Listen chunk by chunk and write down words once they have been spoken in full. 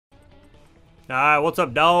Alright, what's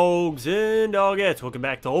up, dogs and dogettes? Welcome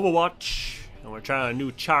back to Overwatch. And we're trying a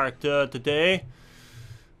new character today.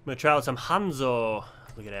 I'm gonna try out some Hanzo.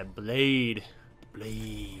 Look at that blade.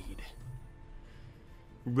 Blade.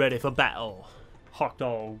 Ready for battle. Hawk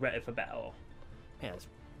dog, ready for battle. Man, it's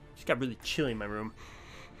just got really chilly in my room.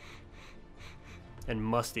 And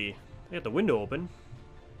musty. I got the window open.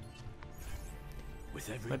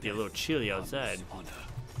 Might be a little chilly outside.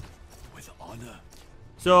 With honor.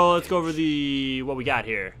 So let's go over what we got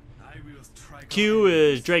here. Q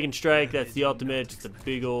is Dragon Strike. That's the ultimate. Just a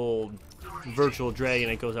big old virtual dragon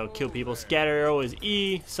that goes out, kill people. Scatter Arrow is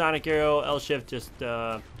E. Sonic Arrow. L Shift just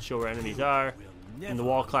show where enemies are. And the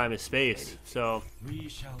wall climb is space. So,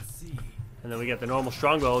 and then we got the normal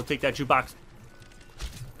strongbow. Take that jukebox.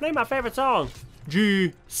 Play my favorite song.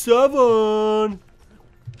 G7.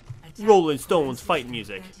 Rolling Stones fight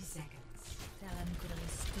music.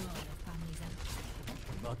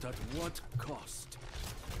 But at what cost?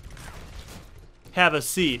 Have a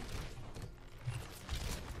seat.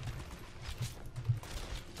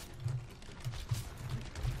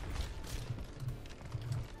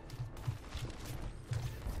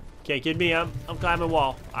 Can't kid me, I'm climbing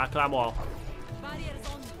wall. I climb wall.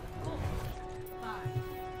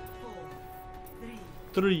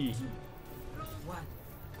 Three.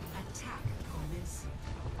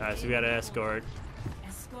 Alright, so we got an escort.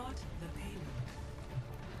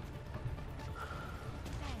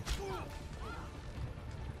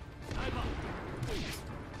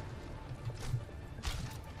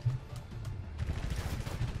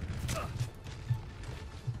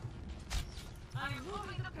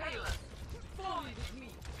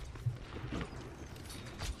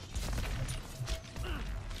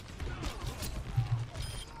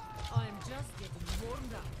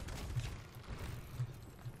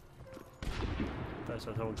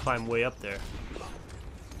 So someone climb way up there.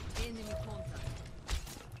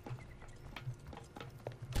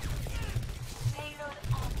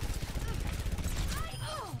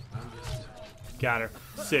 Got her.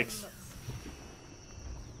 6.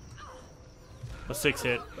 A 6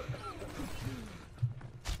 hit.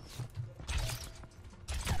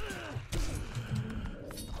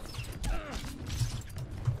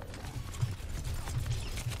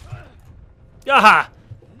 Aha!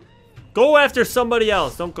 Go after somebody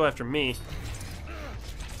else. Don't go after me.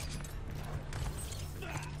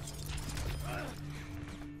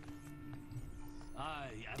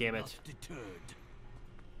 Damn it.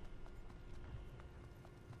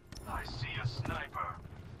 I see a sniper.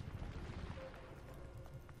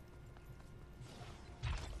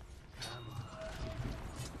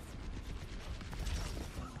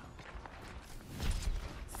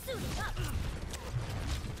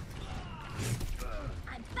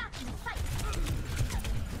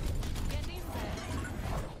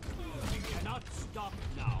 Stop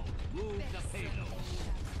now. Move the payload.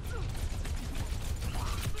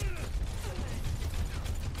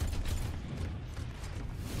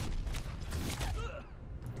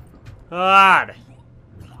 God.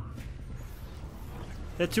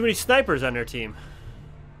 They had too many snipers on their team.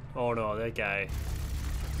 Oh no, that guy.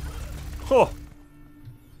 Oh.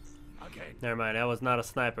 Okay. Never mind, that was not a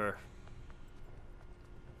sniper.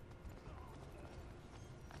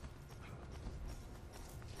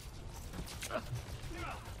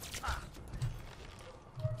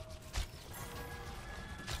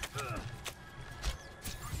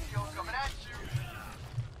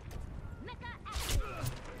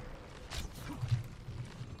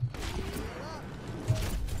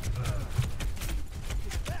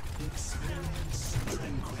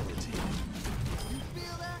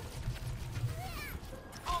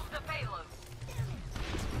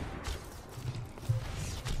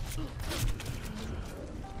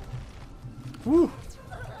 Woo.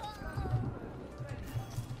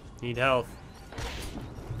 Need health.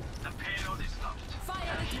 The payload is locked. Fire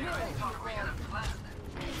I thought we had a plan.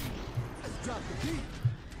 Let's drop the beat.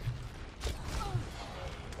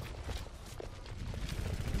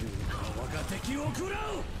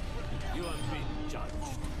 You have been judged.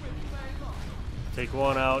 Take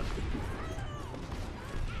one out.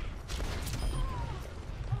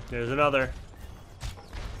 There's another.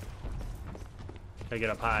 Gotta get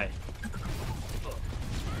up high.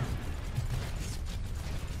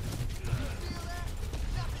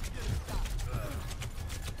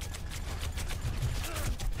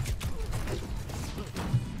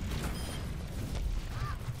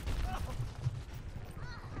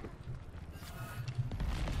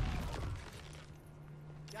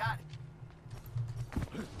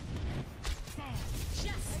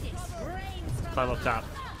 Climb up top.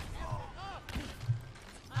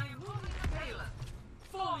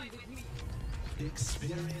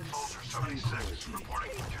 Experience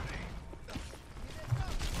tranquility.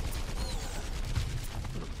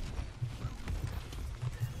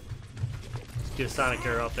 Let's get a Sonic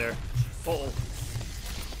arrow out there. Uh-oh.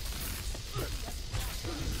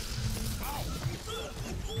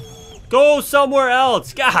 Go somewhere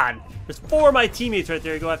else! God! There's 4 of my teammates right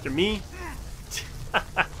there to go after me.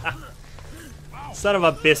 Son of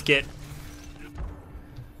a biscuit.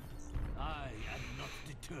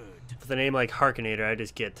 With a name like Harkinator, I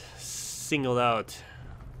just get singled out.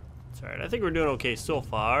 It's alright, I think we're doing okay so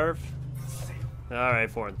far.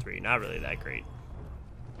 Alright, 4 and 3. Not really that great.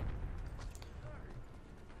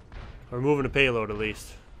 We're moving a payload at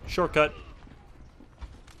least. Shortcut.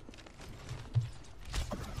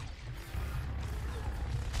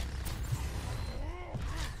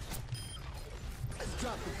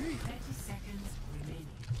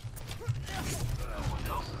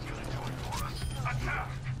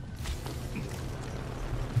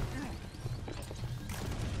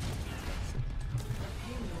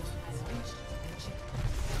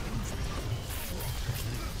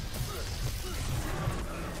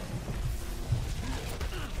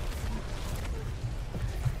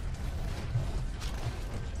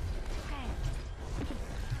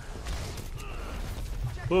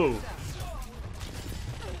 Whoa.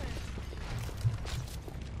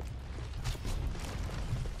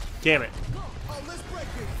 Damn it.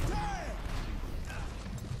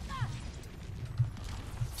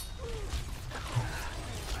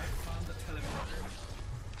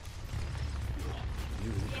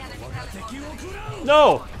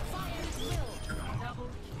 No!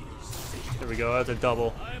 There we go, that's a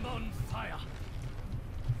double.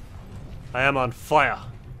 I am on fire.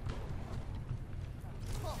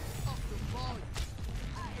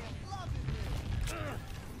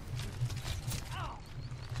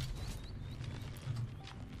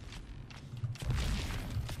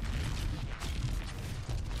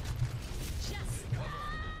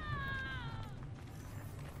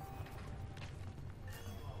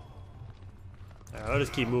 I'll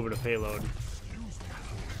just keep moving the payload.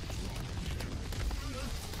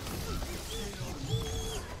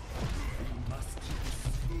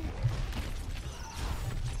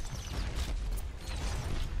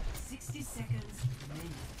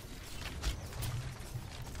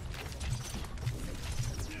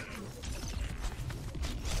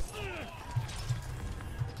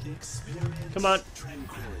 Come on.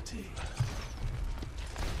 Tranquility.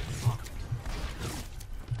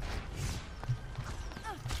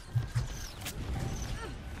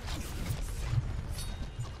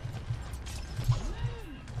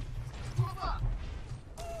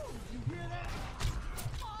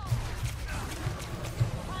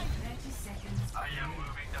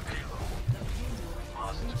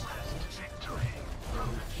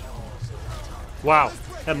 Wow,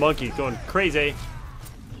 that monkey's going crazy.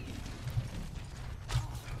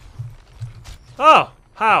 Oh,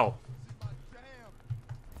 how?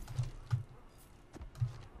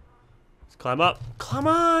 Let's climb up. Come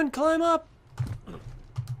on, climb up. Enemy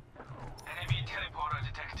teleporter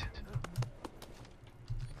detected.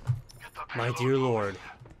 My dear Lord.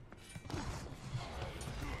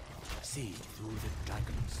 See through the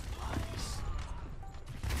dragon's eyes.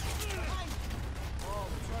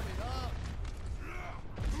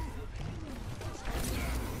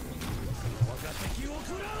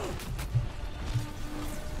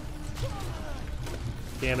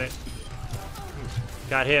 Damn it.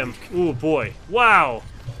 Got him. Ooh, boy. Wow.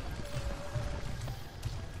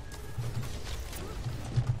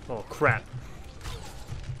 Oh, crap.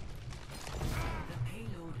 The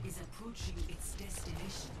payload is approaching its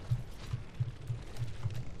destination.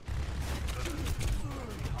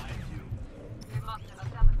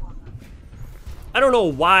 I don't know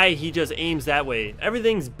why he just aims that way.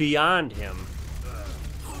 Everything's beyond him.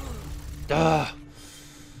 Duh.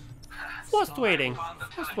 Frustrating.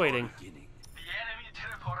 Frustrating.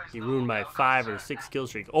 He ruined my 5 or 6 kill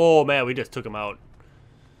streak. Oh man, we just took him out.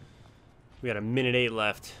 We got a minute 8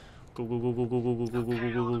 left. Go go go go go go go go go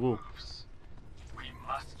go go go. We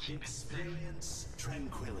must keep it safe. Experience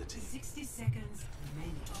tranquility. 60 seconds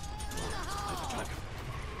remaining.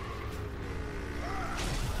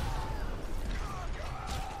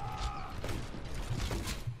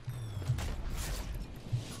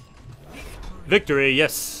 Victory,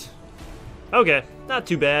 yes. Okay, not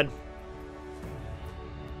too bad.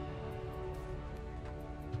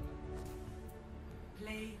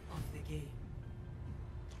 Play of the game.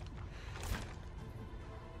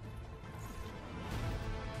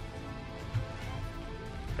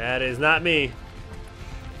 That is not me.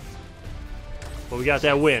 But we got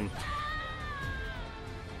that win.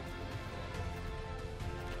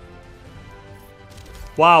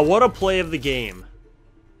 Wow, what a play of the game.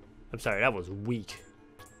 I'm sorry, that was weak.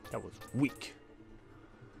 That was weak.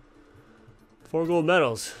 4 gold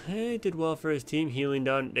medals. He did well for his team. Healing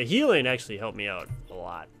done. The healing actually helped me out a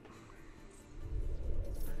lot.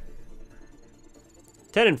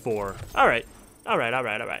 10 and 4. Alright. Alright.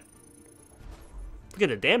 Look at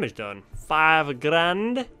the damage done. 5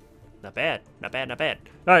 grand. Not bad.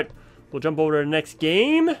 Alright. We'll jump over to the next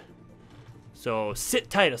game. So sit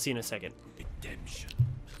tight. I'll see you in a second.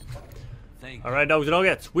 Alright, dogs and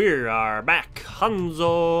dogettes. We are back.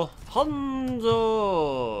 Hanzo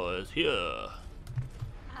is here.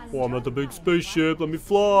 Oh, I'm at the big spaceship. Let me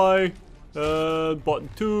fly. Button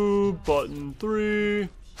 2, button 3.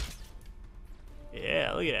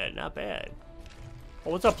 Yeah, look at that. Not bad. Oh,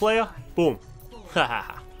 what's up, player? Boom.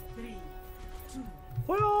 Haha.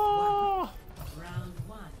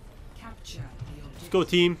 Let's go,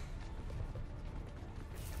 team.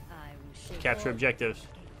 Capture objectives.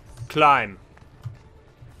 Climb.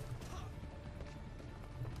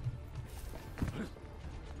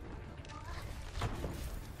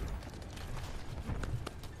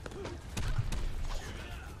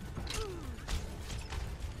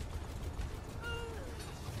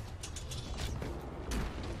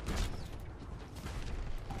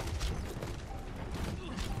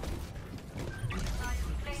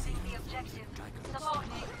 Facing the objective. Support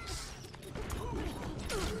me.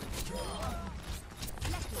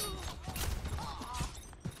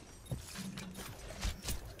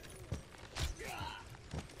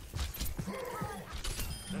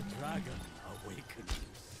 The dragon awakens.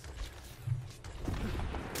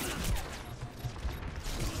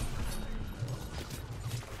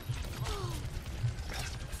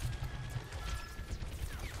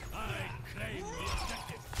 I claim the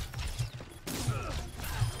objective.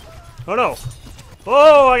 Oh no.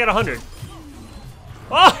 Oh, I got 100.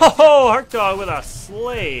 Oh, Heart Dog with a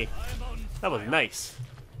sleigh. That was nice.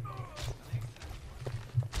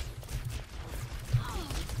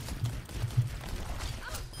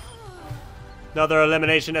 Another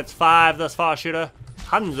elimination. That's 5 thus far, shooter.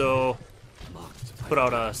 Hanzo. Put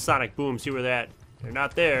out a sonic boom. See where they're at. They're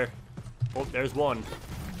not there. Oh, there's one.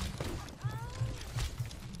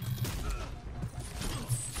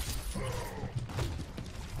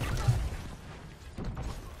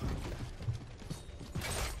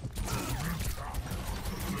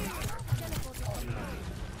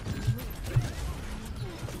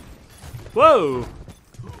 Whoa!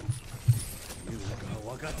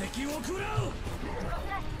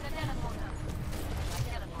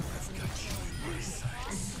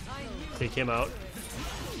 Take him out.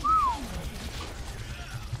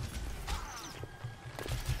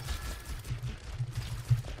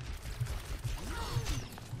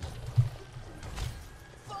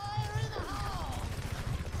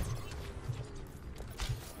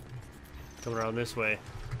 Coming around this way.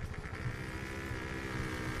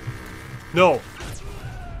 No!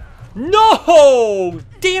 No!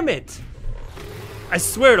 Damn it! I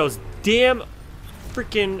swear those damn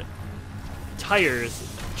freaking tires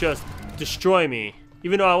just destroy me.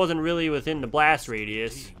 Even though I wasn't really within the blast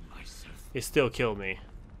radius, it still killed me.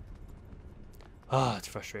 Ah, it's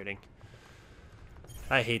frustrating.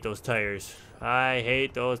 I hate those tires. I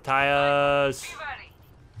hate those tires. Be ready.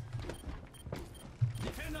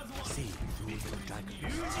 See through the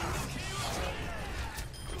dragon's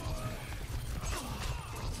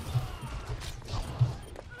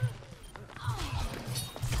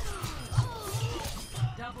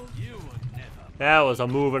That was a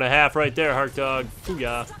move and a half right there, Heart Dog.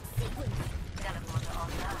 Booyah.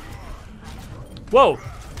 Whoa!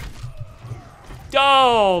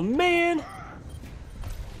 Oh, man!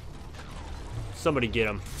 Somebody get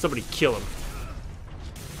him. Somebody kill him.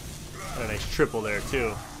 Got a nice triple there,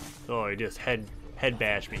 too. Oh, he just head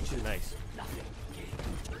bashed me. Nice.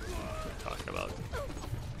 What am I talking about?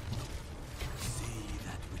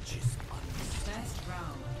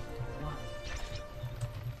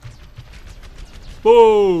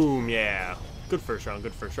 Boom! Yeah. Good first round,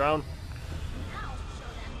 good first round.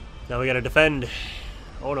 Now we gotta defend.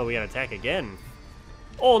 Oh no, we gotta attack again.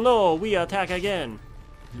 Oh no, we attack again.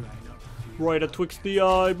 Right atwixt the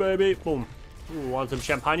eye, baby. Boom. Ooh, want some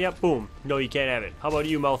champagne? Boom. No, you can't have it. How about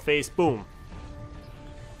you, mouth face? Boom.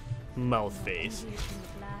 Mouth face.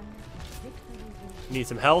 Need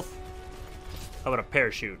some health? How about a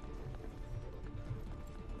parachute?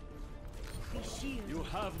 You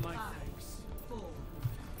have my thanks.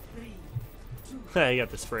 You got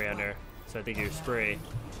the spray on there, so I think you're spray.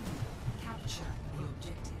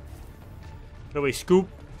 No way, scoop,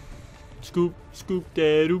 scoop, scoop,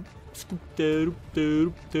 scoop,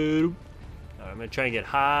 I'm gonna try and get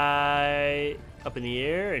high up in the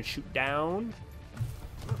air and shoot down.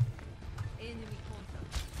 Enemy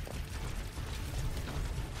contact.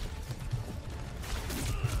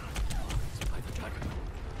 By the dragon.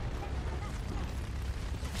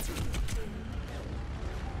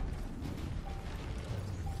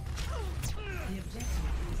 The objective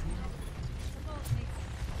is now.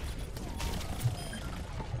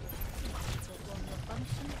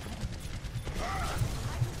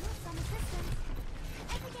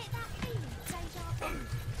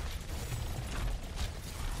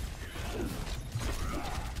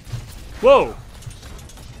 Whoa!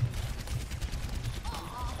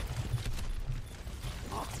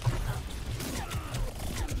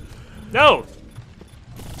 No!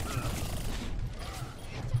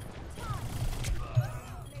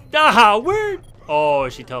 Ah, where? Oh,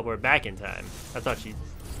 she teleported back in time. I thought she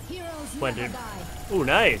went in. Oh,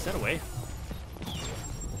 nice. That away.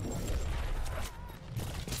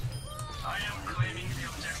 I am claiming the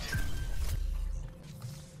objective.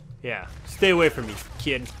 Yeah. Stay away from me,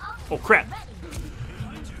 kid. Oh, crap. See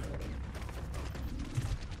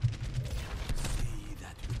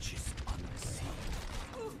that which is unseen.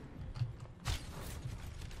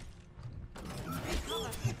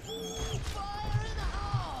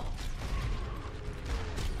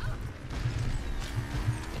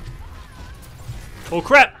 Oh,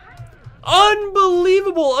 crap.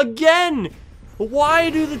 Unbelievable. Again. Why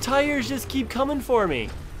do the tires just keep coming for me?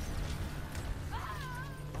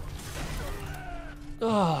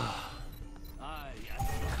 Ugh.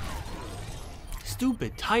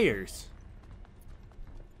 Stupid tires.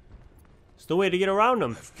 There's no way to get around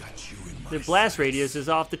them. I've got you in my Their blast radius is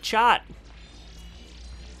off the chart.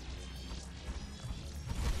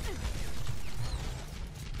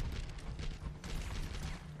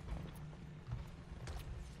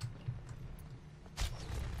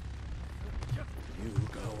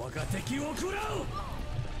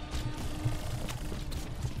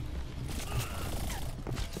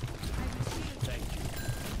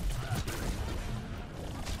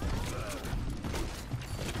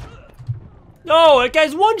 No, that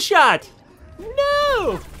guy's one shot.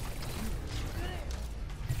 No.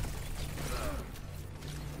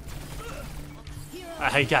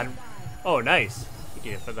 I got him. Oh, nice. Thank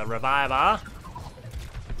you for the revive, huh?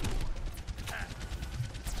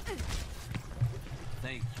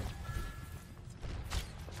 Thank you.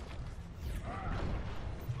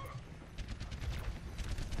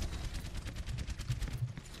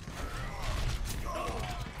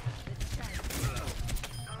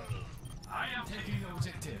 I am taking the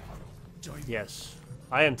objective. Yes,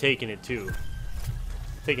 I am taking it too.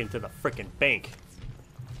 Taking it to the frickin' bank.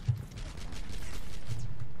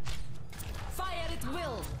 Fire at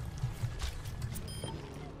will.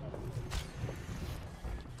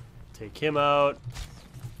 Take him out.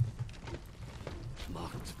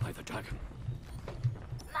 Marked by the dragon.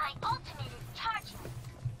 My ultimate is charging.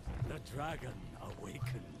 The dragon awakens.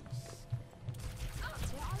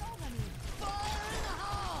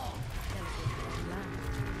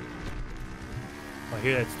 I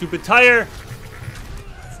hear that stupid tire.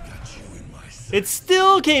 It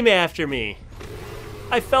still came after me.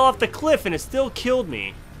 I fell off the cliff and it still killed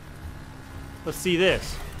me. Let's see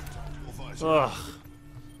this. Ugh.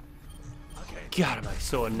 God, am I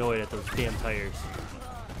so annoyed at those damn tires.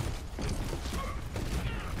 Are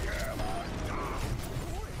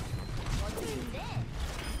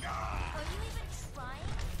you even trying?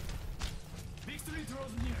 Victory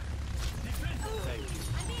draws near. Defend.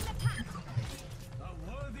 I'm being attacked. A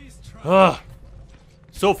worthy strike. Ugh.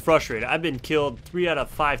 So frustrated. I've been killed 3 out of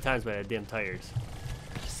 5 times by that damn tires.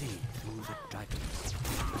 See through the dragons.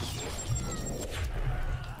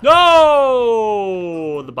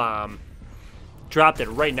 No! The bomb. Dropped it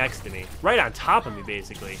right next to me. Right on top of me,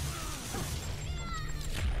 basically.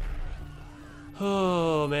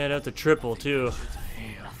 Oh, man, that's a triple, too.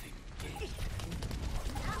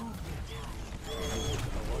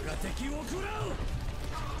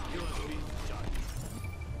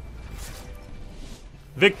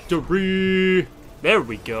 Victory! There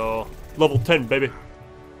we go. Level 10, baby.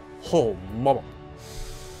 Oh, mama.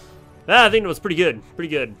 Ah, I think that was pretty good. Pretty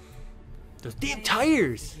good. Those damn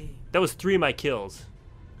tires! That was 3 of my kills.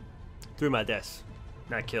 3 of my deaths.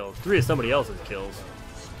 Not kills. 3 of somebody else's kills.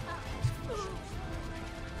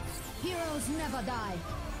 Heroes never die.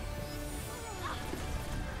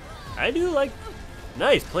 I do like...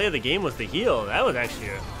 Nice. Play of the game was the heal. That was actually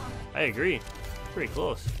I agree. Pretty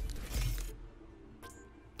close.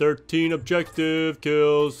 13 objective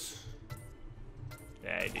kills.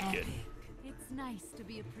 Yeah, I did good. It's nice to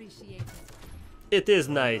be appreciated. It is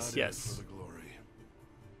nice, yes.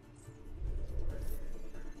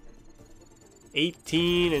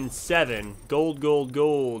 18 and 7. Gold, gold,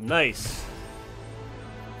 gold. Nice.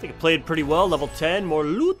 I think I played pretty well. Level 10. More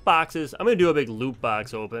loot boxes. I'm going to do a big loot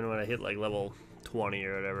box open when I hit like level 20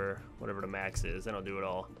 or whatever the max is. Then I'll do it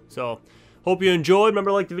all. So, hope you enjoyed. Remember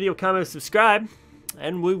to like the video, comment, subscribe.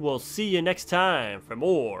 And we will see you next time for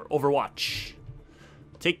more Overwatch.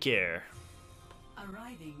 Take care.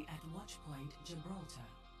 Arriving at Watchpoint Gibraltar.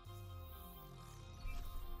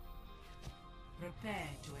 Prepare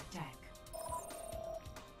to attack.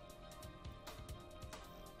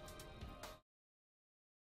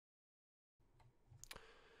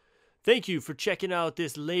 Thank you for checking out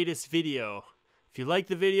this latest video. If you like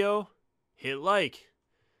the video, hit like.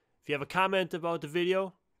 If you have a comment about the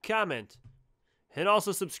video, comment. And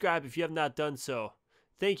also subscribe if you have not done so.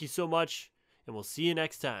 Thank you so much, and we'll see you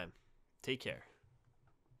next time. Take care.